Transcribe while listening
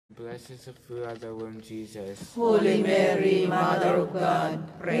blessed is the fruit of the womb, Jesus. Holy Mary, Mother of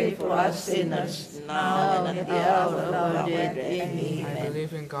God, pray for us sinners, now and at the hour of our death. Amen. I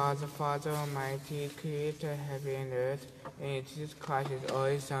believe in God the Father Almighty, creator of heaven and earth, and in Jesus Christ, his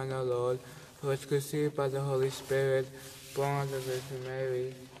only Son, our Lord, who was conceived by the Holy Spirit, born of the Virgin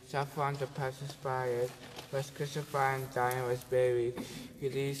Mary, suffered under Pontius Pilate, was crucified and died and was buried. He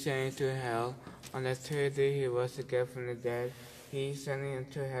descended into hell. On the third day he rose again from the dead. He ascended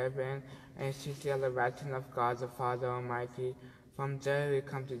into heaven, and seated at the right hand of God the Father Almighty. From there he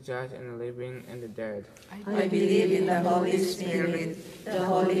comes to judge in the living and the dead. I believe in the Holy Spirit, the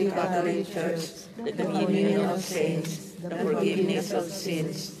Holy Catholic Church, the communion of saints, the forgiveness of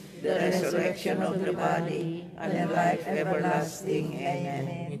sins, the resurrection of the body, and the life everlasting.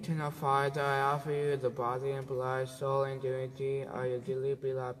 Amen. Eternal Father, I offer you the body and blood, soul, and divinity of your dearly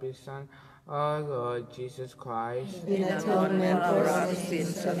beloved Son, our Lord Jesus Christ, In atonement for our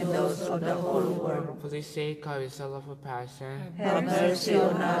sins and those of the whole world. for the sake of his sorrowful passion, Have mercy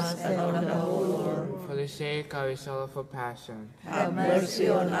on us and on the whole world. for the sake of his sorrowful passion, Have mercy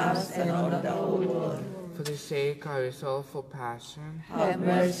on us and on the whole world. for the sake of his sorrowful passion, Have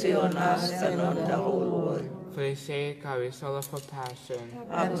mercy on us and on the whole world. for the sake of his sorrowful passion,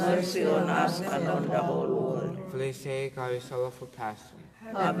 Have mercy on us and on the whole world. for the sake of his sorrowful passion,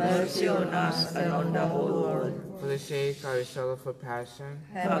 Have mercy on us and on the whole world. for the sake of his sorrowful passion,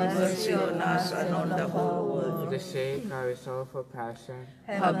 Have mercy on us and on the whole world. for the sake of his sorrowful passion,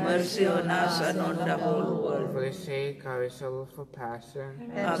 Have mercy on us and on the whole world. for the sake of his sorrowful passion,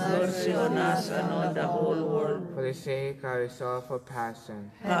 Have mercy on us and on the whole world. for the sake of his sorrowful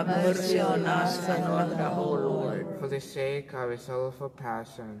passion, Have mercy on us and on the whole world. for the sake of his sorrowful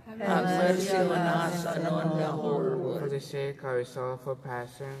passion, Have mercy on us and on the whole for world. the sake of his sorrowful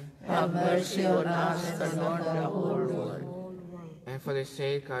passion, Have mercy on us and on the whole world. and for the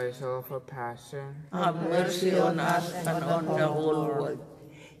sake of his sorrowful passion, Have mercy on us and on the whole world.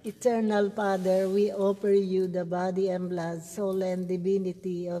 Eternal Father, we offer you the body and blood, soul, and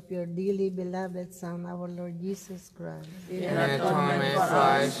divinity of your dearly beloved Son, our Lord Jesus Christ, In and atonement for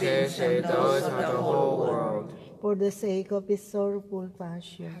our sins and those of the whole world. for the sake of his sorrowful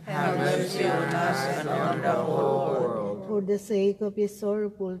passion, Have mercy on us and on the whole world. for the sake of his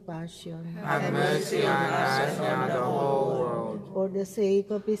sorrowful passion, Have mercy on us and on the whole world. for the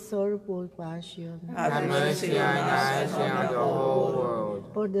sake of his sorrowful passion, Have mercy on us and on the whole world.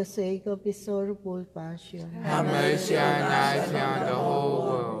 for the sake of his sorrowful passion, Have mercy on us and on the whole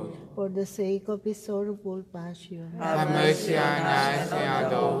world. for the sake of his sorrowful passion, Have mercy on us and on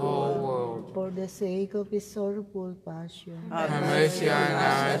the whole world. for the sake of his sorrowful passion, Have mercy on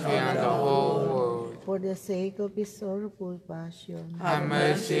us and on the whole world. for the sake of his sorrowful passion, Have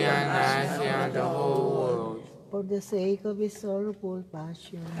mercy on us and on the whole world. for the sake of his sorrowful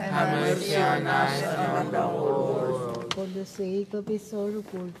passion, Have mercy on us and on the whole world. for the sake of his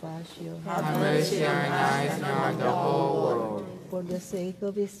sorrowful passion, Have mercy on us and on the whole world. for the sake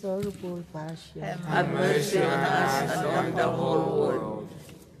of his sorrowful passion, Have mercy on us and on the whole world.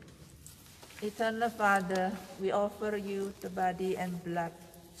 Eternal Father, we offer you the body and blood,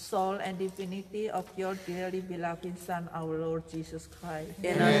 soul, and divinity of your dearly beloved Son, our Lord Jesus Christ.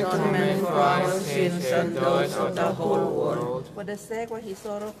 In atonement for our sins and those of the whole world. For the sake of his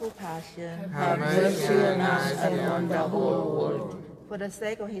sorrowful passion, Have mercy on us and on the whole world. for the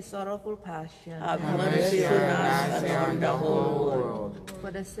sake of his sorrowful passion, Have mercy on us and on the whole world. for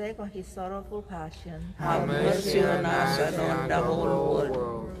the sake of his sorrowful passion, Have mercy on us and on the whole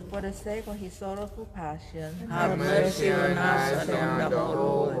world. for the sake of his sorrowful passion, Have mercy on us and on the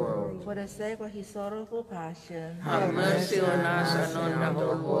whole world. for the sake of his sorrowful passion, Have mercy on us and on the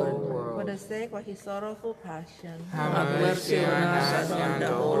whole world. for the sake of his sorrowful passion, Have mercy on us and on the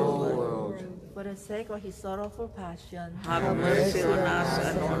whole world. for the sake of his sorrowful passion, Have mercy on us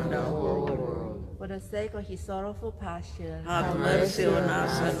and on the whole world. for the sake of his sorrowful passion, Have mercy on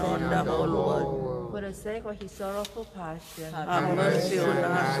us and on the whole world. for the sake of his sorrowful passion, Have mercy on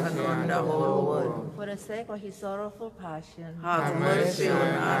us and on the whole world. for the sake of his sorrowful passion, Have mercy on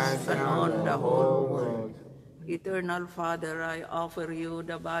us and on the whole world. Eternal Father, I offer you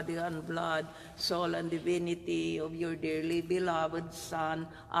the body and blood, soul and divinity of your dearly beloved Son,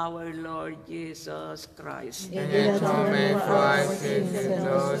 our Lord Jesus Christ. In atonement for our sins and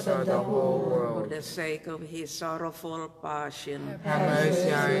those of the whole For world. the sake of his sorrowful passion. Have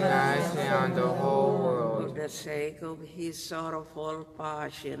mercy on us and on the whole For world. the sake of his sorrowful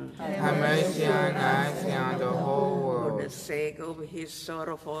passion. Have mercy on us and on the whole For the world. sake of his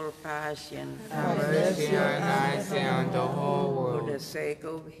sorrowful passion. Have mercy on us and on the whole For the world. sake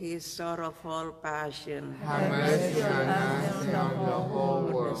of his sorrowful passion. Have mercy on us and on the whole For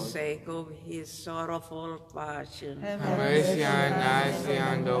the world. sake of his sorrowful passion, Have mercy on us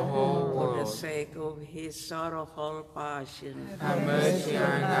and the whole for the world. sake of his sorrowful passion, Have mercy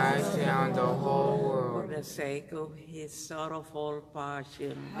on us and the whole for world. the sake of his sorrowful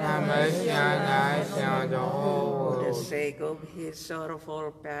passion, Have mercy on us and the whole for the world. sake of his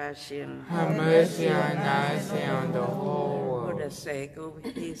sorrowful passion, Have mercy on us and the whole for the world. sake of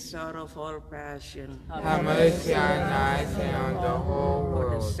his sorrowful passion, Have mercy on us and the whole for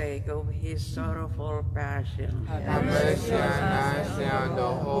the world. sake of his sorrowful passion, Have mercy on us and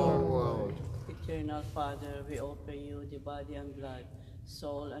the whole world. Eternal Father, we offer you the body and blood,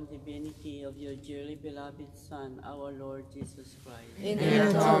 soul, and divinity of your dearly beloved Son, our Lord Jesus Christ. In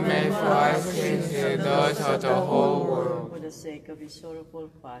atonement for our sins and those of the whole world. For the sake of his sorrowful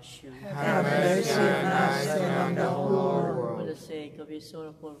passion. Have mercy on us and the whole For the world. sake of his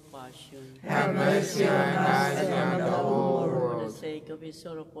sorrowful passion. Have mercy on us and the whole For the world. sake of his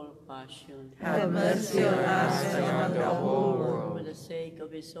sorrowful passion. Have mercy on us and the whole For world. the sake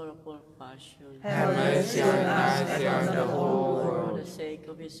of his sorrowful passion. Have mercy on us and the whole For world. the sake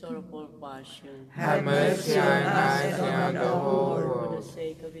of his sorrowful passion. Have mercy on us and the whole For the world.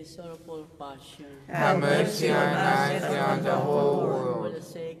 sake of his sorrowful passion. Have mercy on us and the whole For world. the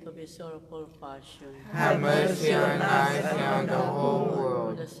sake of his sorrowful passion. Have mercy on us and the whole For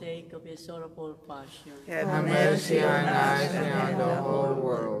world. the sake of his sorrowful passion. Have mercy on us and the whole For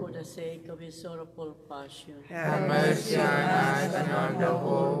world. the sake of his sorrowful passion. Have mercy on us and the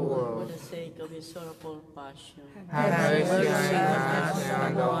whole For world. the sake of his sorrowful passion. Have mercy on us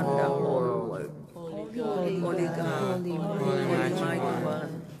and the whole world. Holy God, Holy God, Holy Mighty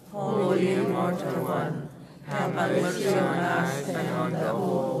One, Holy Immortal One, have mercy on us and on the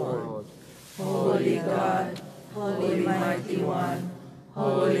whole world. Holy God, Holy Mighty One,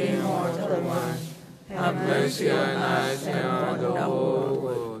 Holy Immortal One, Have mercy on us and on the whole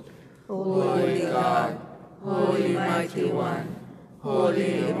world. Holy God, Holy Mighty One,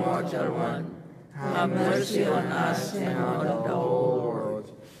 Holy Immortal One, have mercy on us and on the whole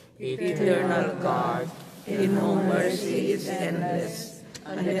world. Eternal God, in whom mercy is endless,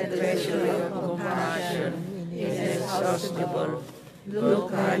 and the treasury of compassion is inexhaustible,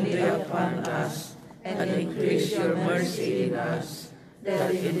 look kindly upon us, and increase your mercy in us,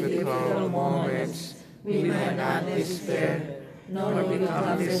 that in difficult moments we may not despair, nor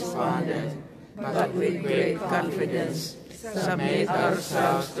become despondent, but with great confidence submit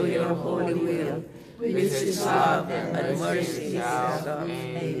ourselves to your holy will, which is love and mercy itself.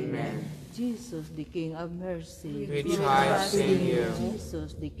 Amen. Jesus, the King of mercy. We trust in you.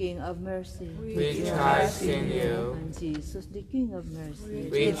 Jesus, the King of mercy. We trust in you. And Jesus, the King of mercy.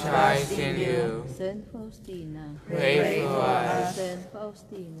 We trust in you. Saint Faustina. Pray for us. Saint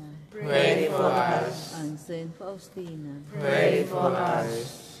Faustina. Pray for us. And Saint Faustina. Pray for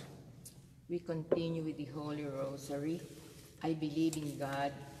us. We continue with the Holy Rosary. I believe in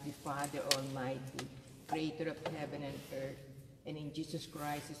God, the Father Almighty, creator of heaven and earth, and in Jesus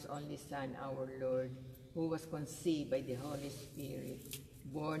Christ, his only Son, our Lord, who was conceived by the Holy Spirit,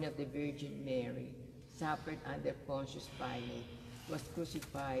 born of the Virgin Mary, suffered under Pontius Pilate, was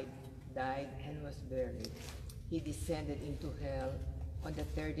crucified, died, and was buried. He descended into hell. On the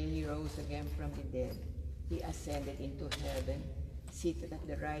third day he rose again from the dead. He ascended into heaven, seated at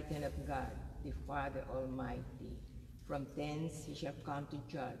the right hand of God, the Father Almighty. From thence he shall come to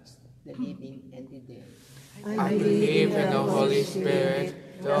judge the living and the dead. I believe in the Holy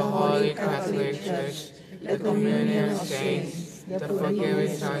Spirit, the Holy Catholic Church, the communion of saints, the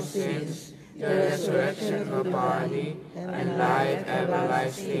forgiveness of sins, the resurrection of the body, and life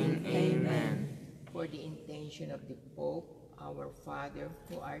everlasting. Amen. For the intention of the Pope, our Father,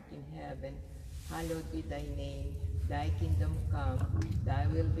 who art in heaven, hallowed be thy name. Thy kingdom come, thy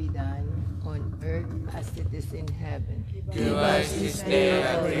will be done, on earth as it is in heaven. Give us this day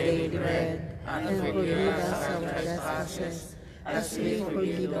our daily bread, and forgive us our trespasses, as we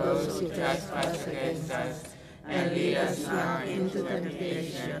forgive those who trespass against us. And lead us not into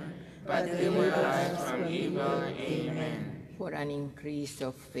temptation, but deliver us from evil. Amen. For an increase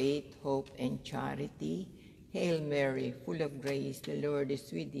of faith, hope, and charity, Hail Mary, full of grace, the Lord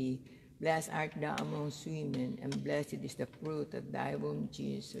is with thee. Blessed art thou amongst women, and blessed is the fruit of thy womb,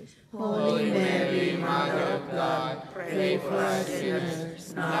 Jesus. Holy Mary, Mother of God, pray for us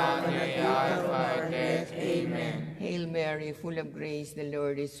sinners, now and at the hour of our death. Amen. Hail Mary, full of grace, the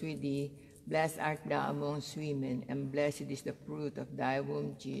Lord is with thee. Blessed art thou amongst women, and blessed is the fruit of thy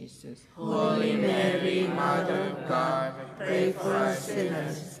womb, Jesus. Holy Mary, Mother of God, pray for us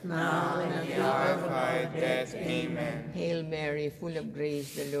sinners, now and at the hour of our death. Amen. Hail Mary, full of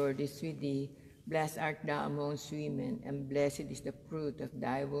grace, the Lord is with thee. Blessed art thou amongst women, and blessed is the fruit of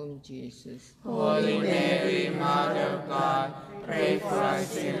thy womb, Jesus. Holy Mary, Mother of God, pray for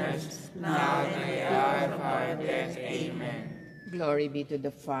us sinners, now and at the hour of our death. Amen. Glory be to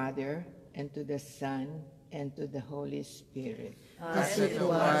the Father, and to the Son, and to the Holy Spirit. As it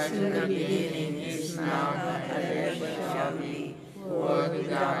was in the beginning, is now, and ever shall be, world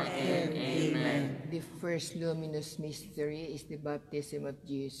without end. Amen. The first luminous mystery is the baptism of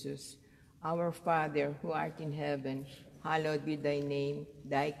Jesus. Our Father, who art in heaven, hallowed be thy name.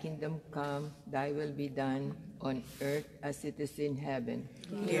 Thy kingdom come, thy will be done, on earth as it is in heaven.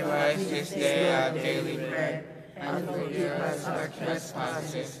 Give us this day our daily bread, and forgive us our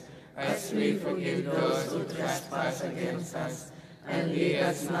trespasses, as we forgive those who trespass against us. And lead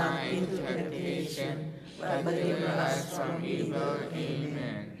us not into temptation, but deliver us from evil.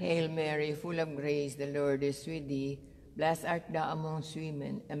 Amen. Hail Mary, full of grace, the Lord is with thee. Blessed art thou amongst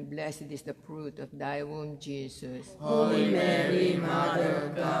women, and blessed is the fruit of thy womb, Jesus. Holy Mary, Mother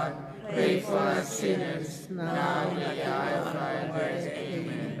of God, pray for us sinners, now and at the hour of our death.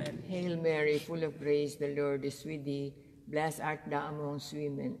 Amen. Hail Mary, full of grace, the Lord is with thee. Blessed art thou amongst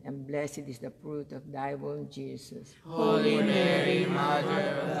women, and blessed is the fruit of thy womb, Jesus. Holy Mary,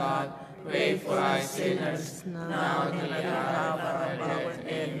 Mother of God, pray for us sinners, now and at the hour of our death.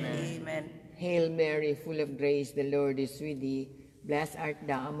 Amen. Hail Mary, full of grace, the Lord is with thee. Blessed art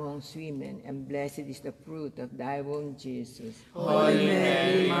thou amongst women, and blessed is the fruit of thy womb, Jesus. Holy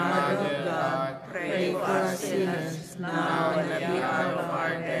Mary, Mother of God, pray for us sinners, now and at the hour of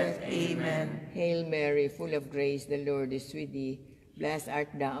our death. Amen. Hail Mary, full of grace, the Lord is with thee. Blessed art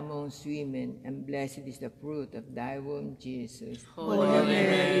thou amongst women, and blessed is the fruit of thy womb, Jesus. Holy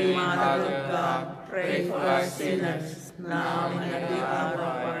Mary, Mother of God, pray for us sinners, now and at the hour of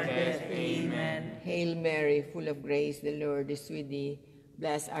our death. Amen. Hail Mary, full of grace, the Lord is with thee.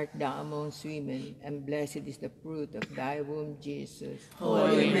 Blessed art thou amongst women, and blessed is the fruit of thy womb, Jesus.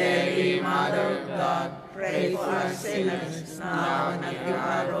 Holy Mary, Mother of God, pray for us sinners, now and at the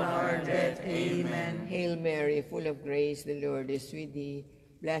hour of our death. Amen. Hail Mary, full of grace, the Lord is with thee.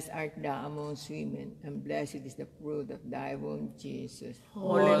 Blessed art thou amongst women, and blessed is the fruit of thy womb, Jesus.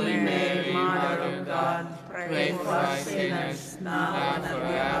 Holy Mary, Mother of God, pray for us sinners, now and at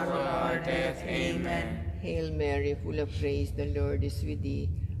the hour of our death. Amen. Hail Mary, full of grace, the Lord is with thee.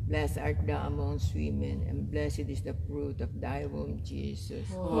 Blessed art thou amongst women, and blessed is the fruit of thy womb, Jesus.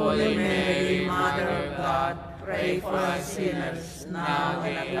 Holy Mary, Mother of God, pray for us sinners, now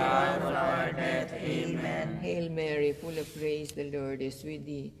and at the hour of our death. Amen. Hail Mary, full of grace, the Lord is with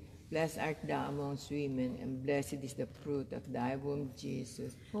thee. Blessed art thou amongst women, and blessed is the fruit of thy womb,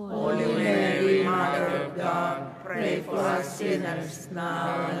 Jesus. Holy Mary, Mother of God, pray for us sinners,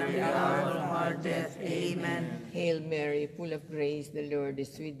 now and at the hour of our death. Amen. Hail Mary, full of grace, the Lord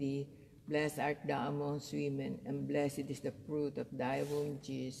is with thee. Blessed art thou amongst women, and blessed is the fruit of thy womb,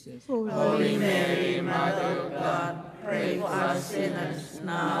 Jesus. Holy Mary, Mother of God, pray for us sinners,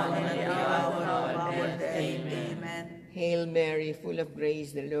 now and at the hour of our death. Amen. Hail Mary, full of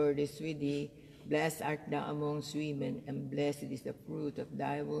grace, the Lord is with thee. Blessed art thou amongst women, and blessed is the fruit of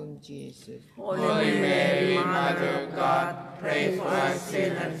thy womb, Jesus. Holy Mary, Mother of God, pray for us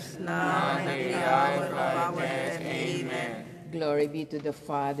sinners, now and at the hour of our death. Amen. Glory be to the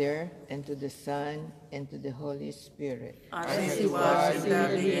Father, and to the Son, and to the Holy Spirit. As it was in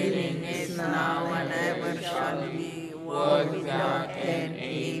the beginning, is now, and ever shall be, world without end.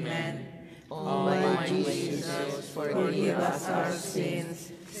 Amen. O my Jesus, Forgive us our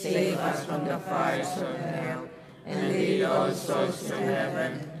sins, save us from the fires of hell, and lead all souls to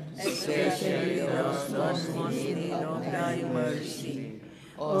heaven, especially those most in need of thy mercy.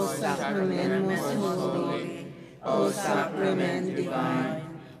 O Sacrament most holy, O Sacrament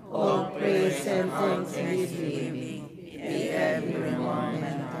divine, all praise and thanks be Be every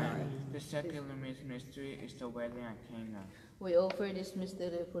moment. The second luminous mystery is the wedding at Cana. We offer this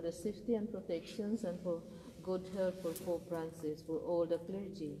mystery for the safety and protections and for good health for Pope Francis, for all the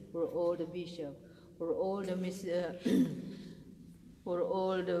clergy, for all the bishops, for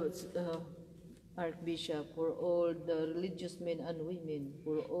all the archbishop, for all the religious men and women,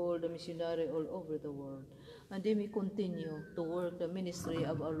 for all the missionaries all over the world. And they may continue to work the ministry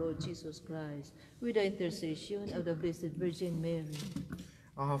of our Lord Jesus Christ with the intercession of the Blessed Virgin Mary.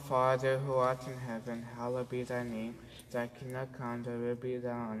 Our Father who art in heaven, hallowed be thy name. Thy kingdom come, thy will be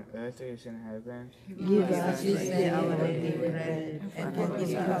done on earth as in heaven. Give us this day our daily bread, and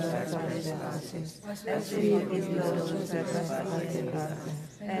forgive us our trespasses, as we forgive those who trespass against us.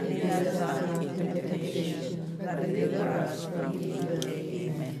 And lead us not into temptation, but deliver us from evil.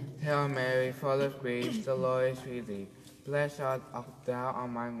 Amen. Hail Mary, full of grace, the Lord is with thee. Blessed art thou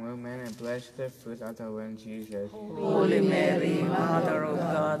among women, and blessed is the fruit of the womb, Jesus. Holy Mary, Mother of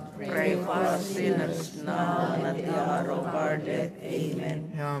God, pray for us sinners now and at the hour of our death.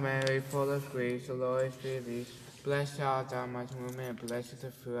 Amen. Hail Mary, full of grace, the Lord is with thee. Blessed art thou among women, and blessed is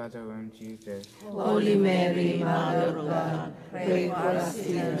the fruit of the womb, Jesus. Holy Mary, Mother of God, pray for us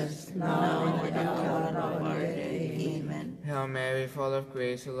sinners now and at the hour of our death. Amen. Hail Mary, full of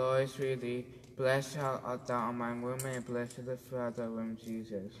grace, the Lord is with thee. Blessed art thou among women, and blessed is the fruit of the womb,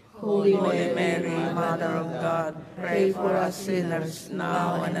 Jesus. Holy Mary, Mother of God, pray for us sinners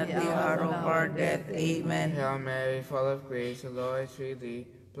now and at the hour of our death. Amen. Hail Mary, full of grace, the Lord is with thee.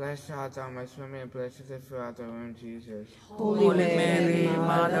 Blessed art thou amongst women, and blessed is the fruit of the womb, Jesus. Holy Mary,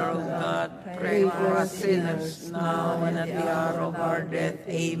 Mother of God, pray for us sinners now and at the hour of our death.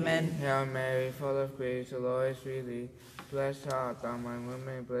 Amen. Hail Mary, full of grace, the Lord is with thee. Blessed art thou among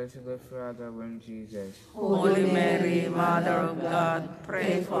women, and blessed is the fruit of the womb, Jesus. Holy Mary, Mother of God,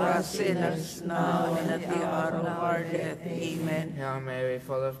 pray for us sinners now and at the hour of our death. Amen. Hail Mary,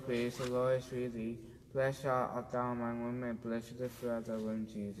 full of grace, the Lord is with thee. Blessed art thou among women, and blessed is the fruit of the womb,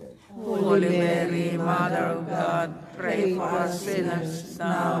 Jesus. Holy Mary, Mother of God, pray for us sinners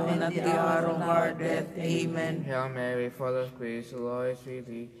now and at the hour of our death. Amen. Hail Mary, full of grace, the Lord is with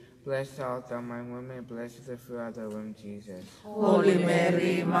thee. Blessed art thou among women, and blessed is the fruit of the womb, Jesus. Holy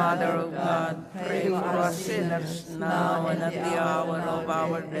Mary, Mother of God, pray for us sinners now and at the hour of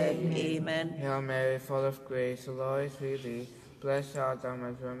our death. Amen. Hail Mary, full of grace, the Lord is with thee. Blessed art thou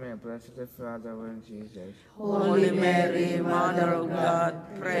among women, and blessed is the fruit of the womb, Jesus. Holy Mary, Mother of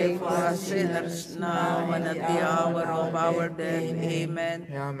God, pray for us sinners now and at the hour of our death. Amen.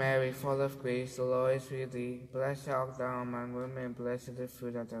 Hail Mary, full of grace, the Lord is with thee. Blessed art thou among women, and blessed is the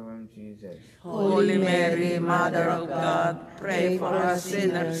fruit of the womb, Jesus. Holy Mary, Mother of God, pray for us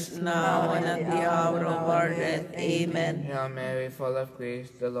sinners now and at the hour of our death. Amen. Hail Mary, full of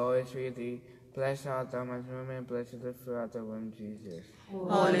grace, the Lord is with thee. Blessed art thou among women, and blessed is the fruit of the womb, Jesus.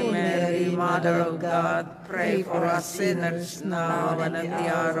 Holy Mary, Mother of God, pray for us sinners now and at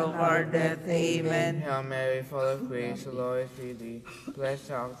the hour of our death. Amen. Hail Mary, full of grace, the Lord is with thee.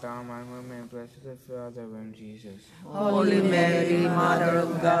 Blessed art thou among women, and blessed is the fruit of the womb, Jesus. Holy Mary, Mother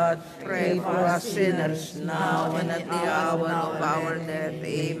of God, pray for us sinners now and at the hour of our death.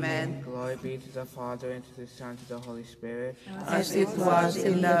 Amen. Glory be to the Father, and to the Son, and to the Holy Spirit. As it was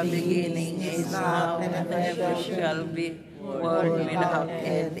in the beginning, is now, and ever shall be, world without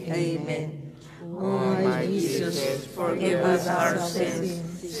end. Amen. O my Jesus, forgive us our sins,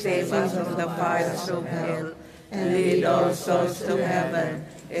 save us from the fires of hell, and lead all souls to heaven,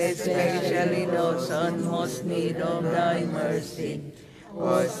 especially those in most need of thy mercy.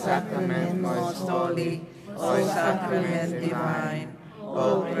 O sacrament Most holy, O sacrament divine,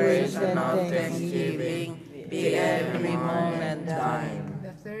 O praise and all thanksgiving, be every moment thine.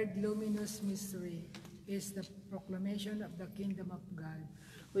 The third luminous mystery is the proclamation of the kingdom of God.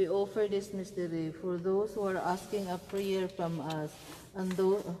 We offer this mystery for those who are asking a prayer from us, and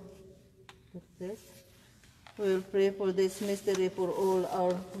those we will pray for this mystery for all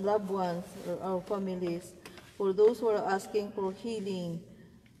our loved ones or our families, for those who are asking for healing,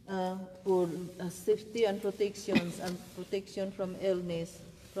 for safety and protection from illness,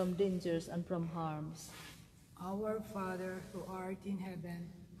 from dangers, and from harms. Our Father, who art in heaven,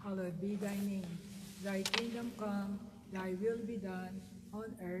 hallowed be thy name. Thy kingdom come, thy will be done,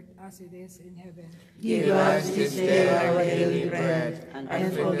 on earth as it is in heaven. Give us this day our daily bread,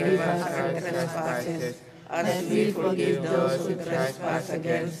 and forgive us our trespasses, as we forgive those who trespass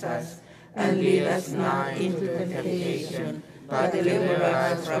against us. And lead us not into temptation, but deliver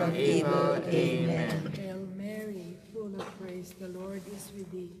us from evil. Amen. Hail Mary, full of grace, the Lord is with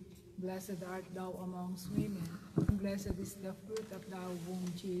thee. Blessed art thou amongst women, and blessed is the fruit of thy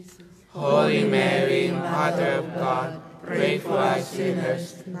womb, Jesus. Holy Mary, Mother of God, pray for us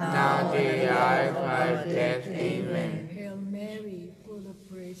sinners, now and at the hour of our death. Amen. Hail Mary, full of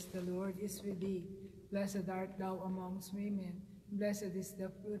grace, the Lord is with thee. Blessed art thou amongst women, and blessed is the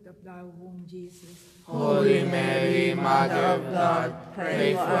fruit of thy womb, Jesus. Holy Mary, Mother of God,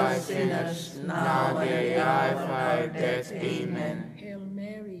 pray for us sinners, now and at the hour of our death. Amen. Hail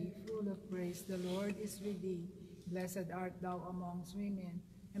Mary, full of grace, the Lord is with thee. Blessed art thou amongst women,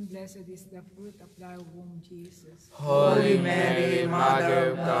 and blessed is the fruit of thy womb, Jesus. Holy Mary,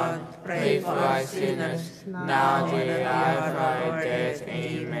 Mother of God, pray for us sinners, now and at the hour of our death.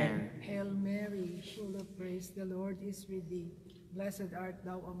 Amen. Hail Mary, full of grace, the Lord is with thee. Blessed art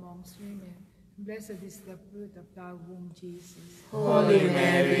thou amongst women, and blessed is the fruit of thy womb, Jesus. Holy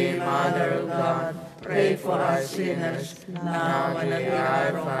Mary, Mother of God, pray for us sinners, now and at the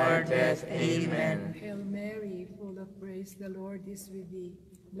hour of our death. Amen. Hail Mary, full of grace, praise, the Lord is with thee.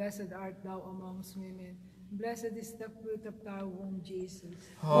 Blessed art thou amongst women. Blessed is the fruit of thy womb, Jesus.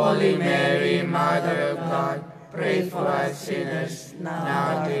 Holy Mary, Mother of God, pray for us sinners,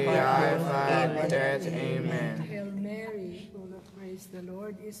 now and at the hour of our death. Amen. Hail Mary, full of grace, the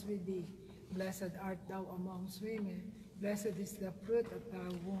Lord is with thee. Blessed art thou amongst women. Blessed is the fruit of thy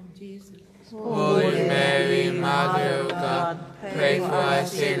womb, Jesus. Holy Mary, Mother of God, pray for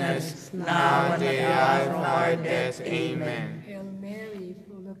us sinners, now and at the hour of our death. Amen. Hail Mary,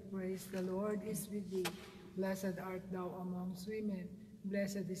 full of grace, the Lord is with thee. Blessed art thou amongst women.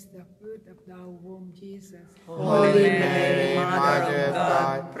 Blessed is the fruit of thy womb, Jesus. Holy Mary, Mother of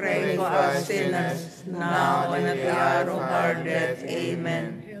God, pray for us sinners, now and at the hour of our death.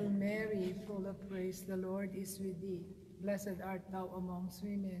 Amen. Hail Mary, full of grace, the Lord is with thee. Blessed art thou amongst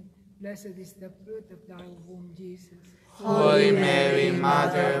women. Blessed is the fruit of thy womb, Jesus. Holy Mary,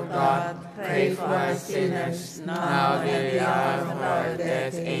 Mother of God, pray for us sinners, now and at the hour of our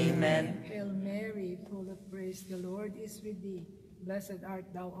death. Amen. Hail Mary, full of grace, the Lord is with thee. Blessed art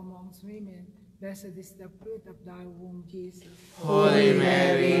thou amongst women. Blessed is the fruit of thy womb, Jesus. Holy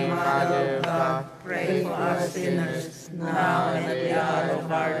Mary, Mother of God, pray for us sinners, now and at the hour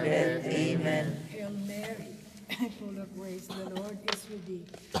of our death. Amen. Hail Mary, full of grace, the Lord is with thee.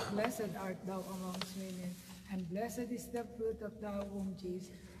 Blessed art thou amongst women, and blessed is the fruit of thy womb,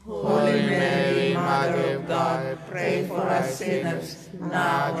 Jesus. Holy Mary, Mother of God, pray for us sinners,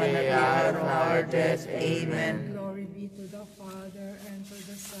 now and at the hour of our death. Amen. Glory be to the Father, and to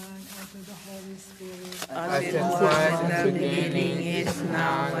the Son, and to the Holy Spirit. As it was in the beginning, is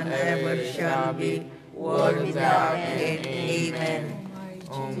now, and ever shall be, world without end. Amen.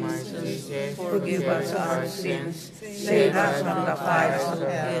 O my Jesus, Forgive us our sins, save us from the fires of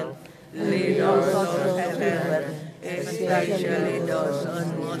hell, lead us souls to heaven, especially those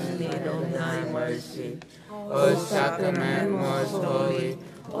on most need of thy mercy. O Sacrament most holy,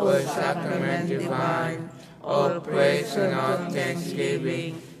 O Sacrament divine, all praise and all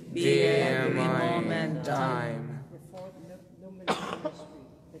thanksgiving be in moment time. The fourth luminous mystery,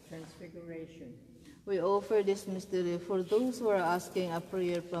 the Transfiguration. We offer this mystery for those who are asking a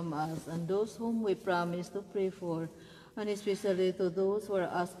prayer from us and those whom we promise to pray for, and especially to those who are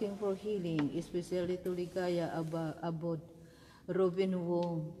asking for healing, especially to Ligaya Abod, Robin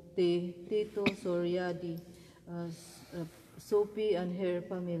Wong, Tito Soriadi, Sophie and her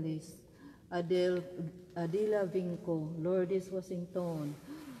families, Adela Vinco, Lourdes Washington,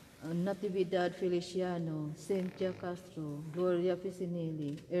 Natividad Feliciano, Cynthia Castro, Gloria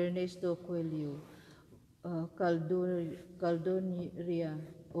Picinelli, Ernesto Coelho, Caldonia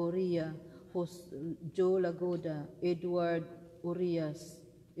Oria, Joe Lagoda, Eduardo Urias,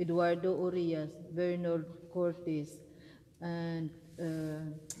 Bernard Cortes, and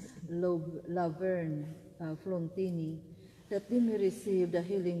Laverne Flontini, that they may receive the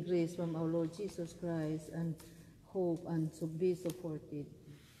healing grace from our Lord Jesus Christ and hope and to be supported.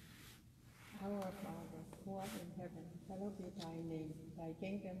 Our Father, who art in heaven, hallowed be thy name. Thy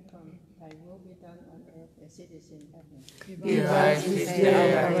kingdom come, thy will be done on earth as it is in heaven. Give us this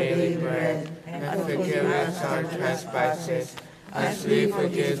day our daily bread, and forgive us our trespasses, as we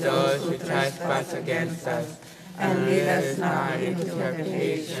forgive those who trespass against us. And lead us not into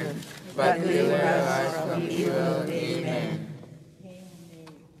temptation, but deliver us from evil. Amen. Hail Mary,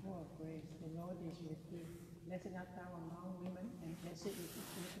 full of grace, the Lord is with thee. Blessed art thou among women, and blessed is the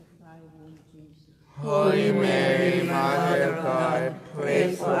fruit of thy womb, Jesus. Holy Mary, Mother of God,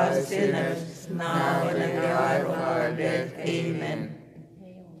 pray for us sinners, now and at the hour of our death. Amen.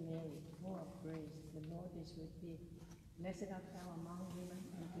 Hail Mary, full of grace, the Lord is with thee. Blessed art thou among women,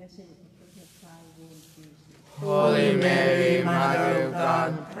 and blessed is the fruit of thy womb, Jesus. Holy Mary, Mother of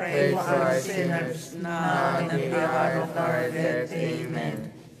God, pray for us sinners, now and at the hour of our death.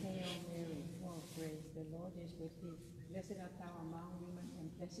 Amen. Hail Mary, full of grace, the Lord is with thee. Blessed art thou among women, and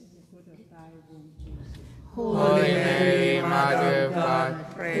blessed is the fruit of thy womb, Jesus. Holy Mary, Mother of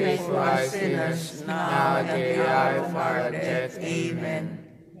God, pray for us sinners, now and at the hour of our death. Amen.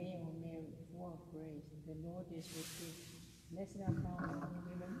 Hail Mary, full of grace, the Lord is with thee. Blessed art thou among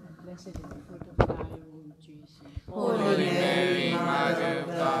women, and blessed is the fruit of thy womb, Jesus. Holy Mary, Mother of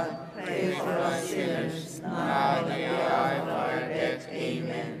God, pray for us sinners, now and at the hour of our death.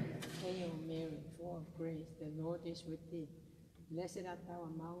 Amen. Hail Mary, full of grace, the Lord is with thee. Blessed art thou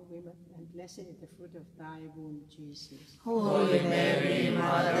among women, and blessed is the fruit of thy womb, Jesus. Holy Mary,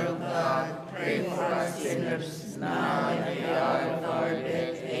 Mother of God, pray for us sinners, now and at the hour of our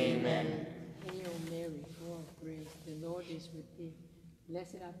death. Amen. Hail Mary, full of grace, the Lord is with thee.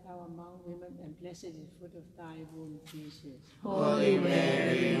 Blessed art thou among women, and blessed is the fruit of thy womb, Jesus. Holy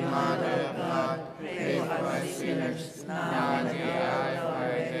Mary, Mother of God, pray for us sinners, now and at the hour of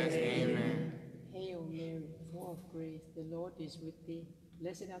our death. Amen. Hail Mary, full of grace, the Lord is with thee.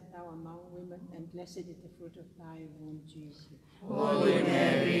 Blessed art thou among women, and blessed is the fruit of thy womb, Jesus. Holy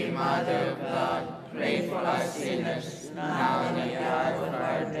Mary, Mother of God, pray for us sinners, now and at the hour of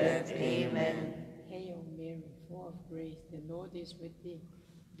our death. Amen. Hail Mary, full of grace, the Lord is with thee.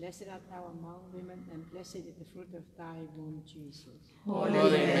 Blessed art thou among women, and blessed is the fruit of thy womb, Jesus. Holy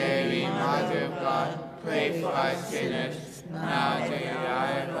Mary, Mother of God, pray for us sinners, now and at the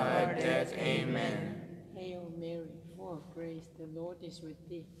hour of our death. Amen. Hail Mary, full of grace, the Lord is with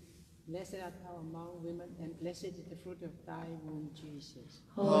thee. Blessed art thou among women, and blessed is the fruit of thy womb, Jesus.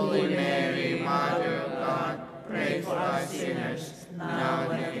 Holy Mary, Mother of God, pray for us sinners,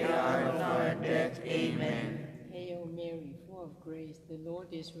 now and at the hour of our death. Amen. Hail Mary, full of grace, the Lord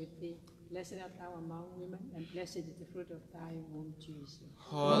is with thee. Blessed art thou among women, and blessed is the fruit of thy womb, Jesus.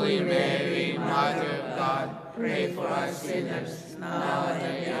 Holy Mary, Mother of God, pray for us sinners, now and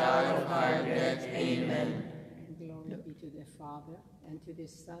at the hour of our death. Amen. Glory be to the Father, and to the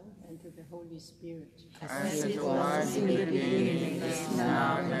Son, and to the Holy Spirit. As it was in the beginning, is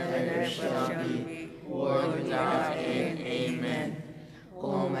now, and ever shall be, world without end. Amen.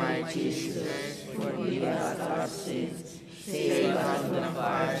 O my Jesus, forgive us our sins, save us from the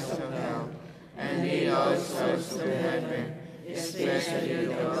fires of hell, and lead all souls to heaven, especially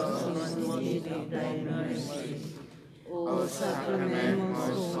those most in need of thy mercy. O Sacrament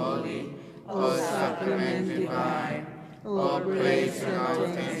most holy, O Sacrament divine, all praise and all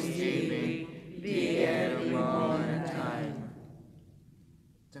thanksgiving be every moment time.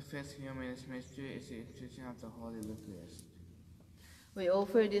 The fifth humanist mystery is the institution of the Holy Eucharist. We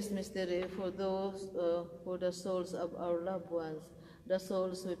offer this mystery for the souls of our loved ones, the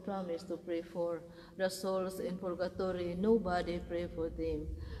souls we promise to pray for, the souls in purgatory, nobody pray for them.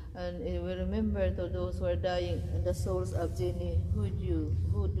 And we remember to those who are dying, and the souls of Jenny, who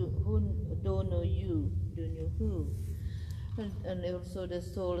don't know you, don't know who. And also the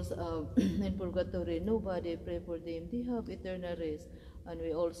souls in purgatory, nobody pray for them, they have eternal rest. And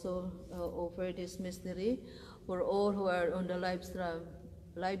we also offer this mystery for all who are on the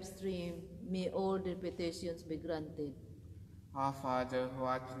live stream, may all the petitions be granted. Our Father, who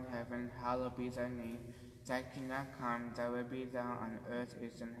art in heaven, hallowed be thy name. Thy kingdom come, thy will be done on earth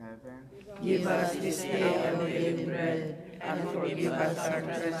as in heaven. Give us this day our daily bread, and forgive us our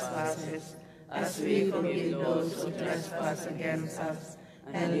trespasses, as we forgive those who trespass against us.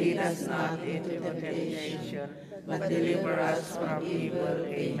 And lead us not into temptation, but deliver us from evil.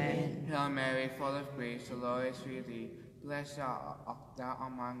 Amen. Hail Mary, full of grace, the Lord is with thee. Blessed art thou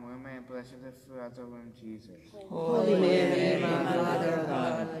among women, and blessed is the fruit of thy womb, Jesus. Holy Mary, Mother of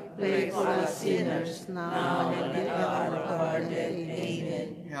God, pray for us sinners, now and at the hour of our death.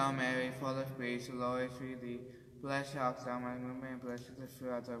 Amen. Hail Mary, full of grace, the Lord is with thee. Blessed art thou among women, and blessed is the fruit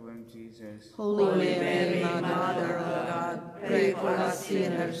of thy womb, Jesus. Holy Mary, Mother of God, pray for us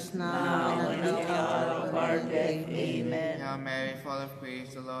sinners, now and at the hour of our death. Amen. Hail Mary, full of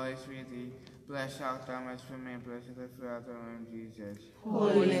grace, the Lord is with thee. Blessed art thou amongst women, and blessed is the fruit of thy womb, Jesus.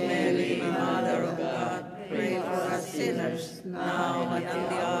 Holy Mary, Mother of God, pray for us sinners, now and at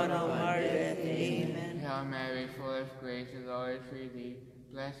the hour of our death. Amen. Hail Mary, full of grace, the Lord is with thee.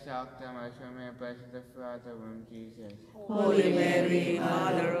 Blessed art thou amongst women, and blessed is the fruit of thy womb, Jesus. Holy Mary,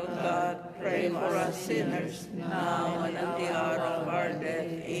 Mother of God, pray for us sinners, now and at the hour of our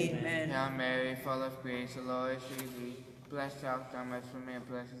death. Amen. Hail Mary, full of grace, the Lord is with thee. Blessed art thou amongst women, and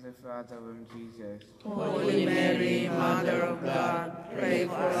blessed is the fruit of thy womb, Jesus. Holy Mary, Mother of God, pray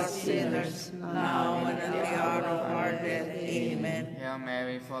for us sinners, now and at the hour of our death. Amen. Hail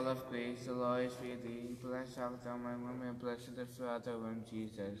Mary, full of grace, the Lord is with thee. Blessed art thou among women, and blessed is the fruit of thy womb,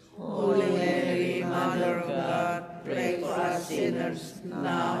 Jesus. Holy Mary, Mother of God, pray for us sinners,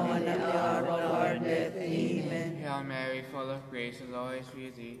 now and at the hour of our death. Amen. Hail Mary, full of grace, the Lord is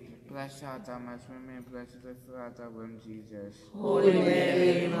with thee. Blessed art thou amongst women, and blessed is the fruit of thy womb, Jesus. Holy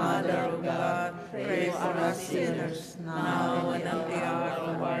Mary, Mother of God, pray for us sinners, now and at the hour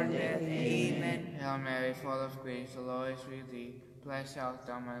of our death. Amen. Hail Mary, full of grace, the Lord is with thee. Blessed art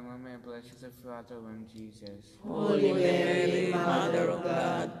thou among women, and blessed is the fruit of thy womb, Jesus. Holy Mary, Mother of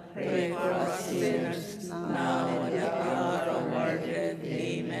God, pray for us sinners, now and at the hour of our death.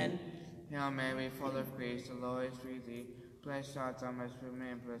 Amen. Hail Mary, full of grace, the Lord is with thee. Blessed art thou amongst women,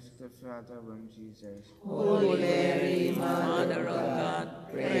 and blessed is the fruit of thy womb, Jesus. Holy Mary, Mother of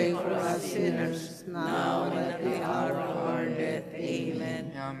God, pray for us sinners, now and at the hour of our death.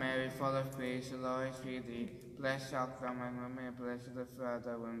 Amen. Hail Mary, full of grace, the Lord is with thee. Blessed art thou among women, and blessed is the fruit of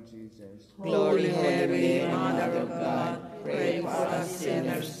thy womb, Jesus. Holy Mary, Mother of God, pray for us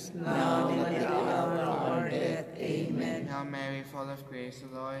sinners, now and at the hour of our death. Amen. Hail Mary, full of grace,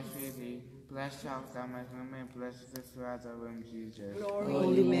 the Lord is with thee. Blessed art thou among women, and blessed is the fruit of thy womb, Jesus.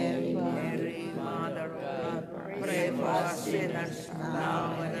 Holy Mary, Mother of God, pray for us sinners,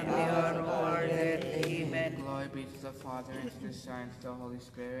 now and at the hour of our death. Amen. Glory be to the Father, and to the Son, and to the Holy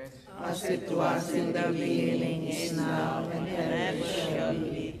Spirit. As it was in the beginning, is now, and ever shall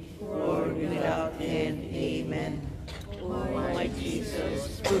be, world without end. Amen. O my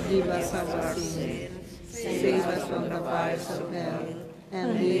Jesus, forgive us our sins, save us from the fires of hell,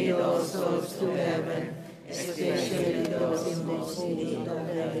 and lead all souls to heaven, especially those in most need of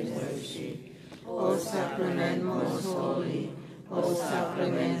thy mercy. O Sacrament most holy, O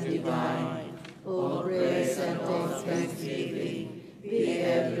Sacrament divine, O praise and thanksgiving, be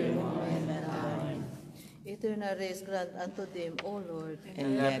every moment and time. Eternal race grant unto them, O Lord,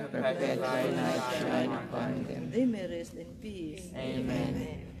 And let perpetual light shine upon them. they may rest in peace.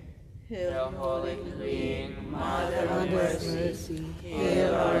 Amen. Hail, Hail, Holy Queen, Mother of mercy,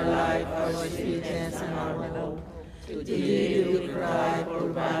 hail our life, our sweetness, and our hope. To thee do we cry, poor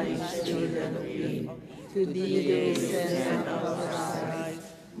banished children of Eve. To thee do we send up our sighs,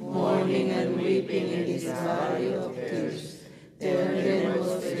 mourning and weeping in this valley of tears. Turn then,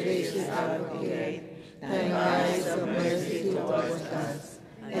 most gracious Advocate, thine eyes of mercy towards us,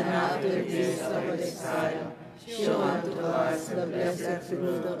 and after this our exile, show unto us the blessed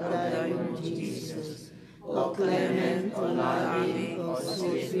fruit of thy womb, Jesus. O clement, O loving, O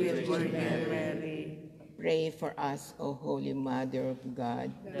sweet Virgin Mary, Pray for us, O Holy Mother of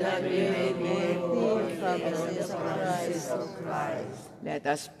God. that we may be whole from the promises of Christ. Let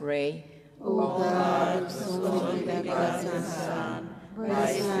us pray. O God, whose only begotten Son, by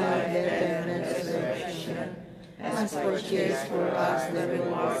his life, death, and resurrection, has purchased for us the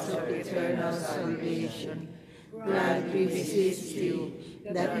rewards of eternal salvation, grant, we beseech you,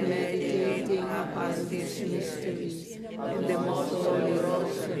 that meditating upon these mysteries of the most holy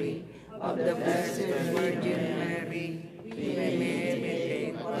Rosary of the Blessed Virgin Mary, we may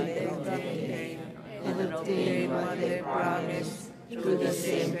imitate what they contain and obtain what they promise, through the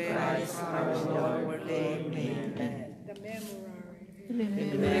same Christ our Lord. Amen.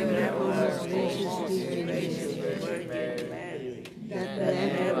 Remember, O most gracious Virgin Mary, that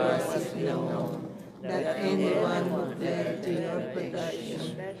never was it known that anyone who fled to your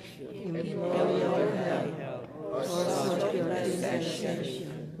protection, implore your help, or sought your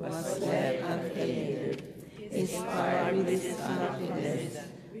intercession, was left unhindered. Inspired with this confidence,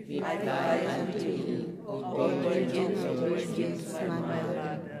 we fly unto you, O Virgin of Virgins, my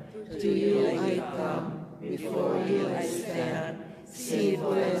Mother. To you I come, before you I stand,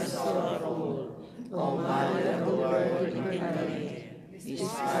 sinful and sorrowful. O Mother of the Word incarnate,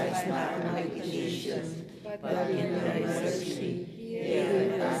 despise not my petition, but in your mercy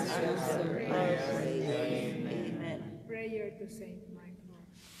hear and answer our prayer. Amen. Prayer to Saint Michael.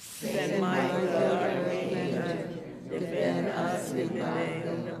 Saint Michael, Archangel, defend us in the day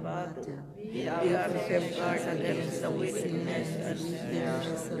of the battle. Be our safeguard against the wickedness and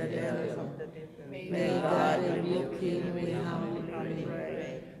snares of the devil. May God rebuke him, we humbly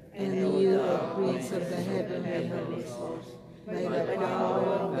pray. And you, O Prince of the heavenly host, by the power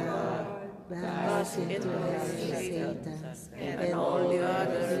of God, cast into hell Satan and all the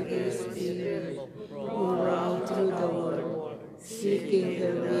other evil spirits who roam through the world, seeking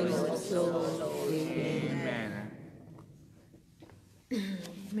the ruin of souls. Amen.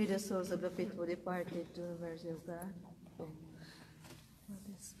 May the souls of the faithful departed to the mercy of God.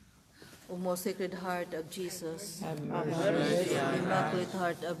 O most sacred heart of Jesus, Immaculate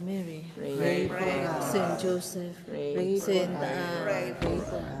Heart of Mary, Pray for us. Saint Joseph, Saint Anne,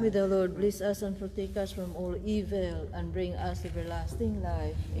 may the Lord bless us and protect us from all evil and bring us everlasting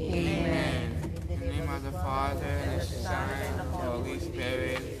life. Amen. In the name of the Father, and the Son, and the Holy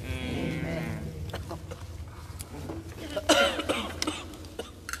Spirit. Amen.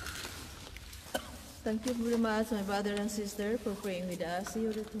 Thank you very much, my brother and sister, for praying with us. See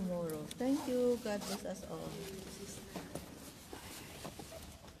you tomorrow. Thank you. God bless us all.